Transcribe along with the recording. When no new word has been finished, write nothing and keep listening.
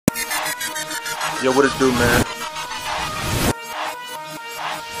Yo, what it do, man?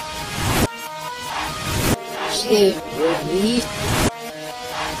 Shit, really?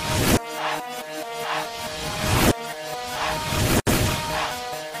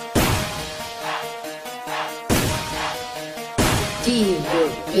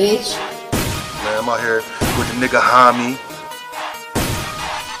 Bitch. Man, I'm out here with the nigga Homi.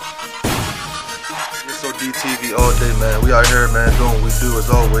 DSODtv all day, man. We out here, man, doing what we do as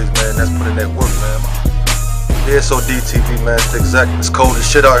always, man. That's putting that work, man. DSODtv, man. It's Exec. It's cold as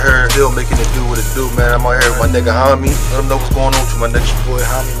shit out here. Still making it do what it do, man. I'm out here with my nigga Homi. Let them know what's going on with you, my nigga. Boy,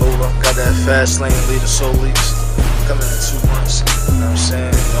 Homi Lola. Got that fast lane leader soul leaks. Coming in 2 months. You know what I'm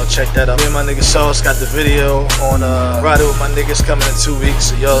saying? Y'all check that out. Me and my nigga Sauce got the video on Riding with my niggas coming in 2 weeks.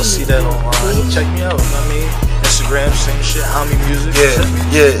 So y'all see that online. Check me out, you know what I mean? Instagram, same shit, Homi Music.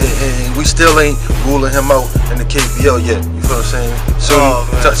 Yeah, and we still ain't ruling him out in the KBL yet. You feel what I'm saying?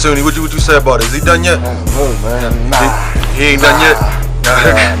 Soonie, what you say about it? Is he done yet? No, man. Nah. He ain't done yet?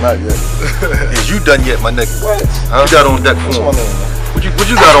 Nah, not yet. Is you done yet, my nigga? What? Huh? You got on deck for him? What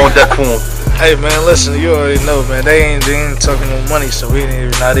you got on deck for him? Hey man, listen, you already know, man. They ain't talking no money, so we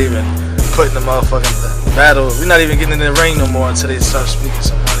not even putting the motherfucking battle. We're not even getting in the ring no more until they start speaking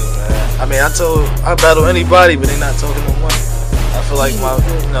some money, man. I mean, I battle anybody, but they not talking no money. I feel like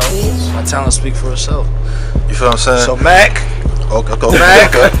my talent speak for itself. You feel what I'm saying? So Mac,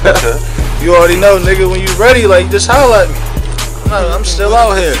 Mac, you already know, nigga. When you ready, like just holler at me. I'm still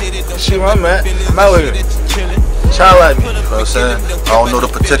out here. See where I'm at? I'm out here. Holla at me. You know what I'm saying? I don't know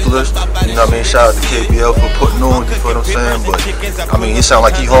the particulars. You know what I mean? Shout out to KBL for putting on. You feel what I'm saying? But I mean, it sound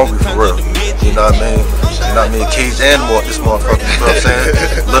like he hungry for real. You know what I mean? You know what I mean? Caged animal at this motherfucker. You know what I'm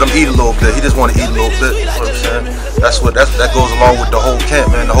saying? Let him eat a little bit. He just want to eat a little bit. You know what I'm saying? That goes along with the whole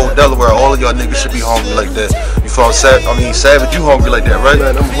camp, man. The whole Delaware. All of y'all niggas should be hungry like that. You feel Savage? I mean, Savage, you hungry like that, right?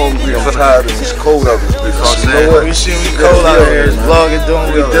 Man, I'm hungry. I'm tired, and it's cold out this bitch. You know what I'm saying? We see we cold out here. Vlogging, doing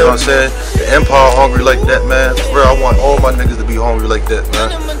what we do. You know what I'm saying? The Empire hungry like that, man. For real, I want all my niggas to be hungry like that, man.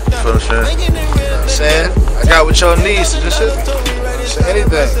 You feel what I'm saying? You know what I'm saying? I got what y'all need, so just hit me.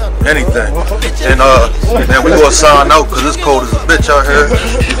 Anything. And man, we gonna sign out because it's cold as a bitch out here. You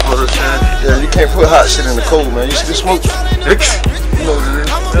feel what I'm saying? Yeah, you can't put hot shit in the cold, man. You see the smoke? You know what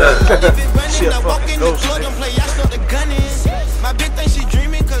it is? See a fucking ghost. My bitch think she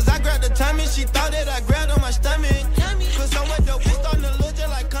dreaming cause I grabbed the time and she thought that I grabbed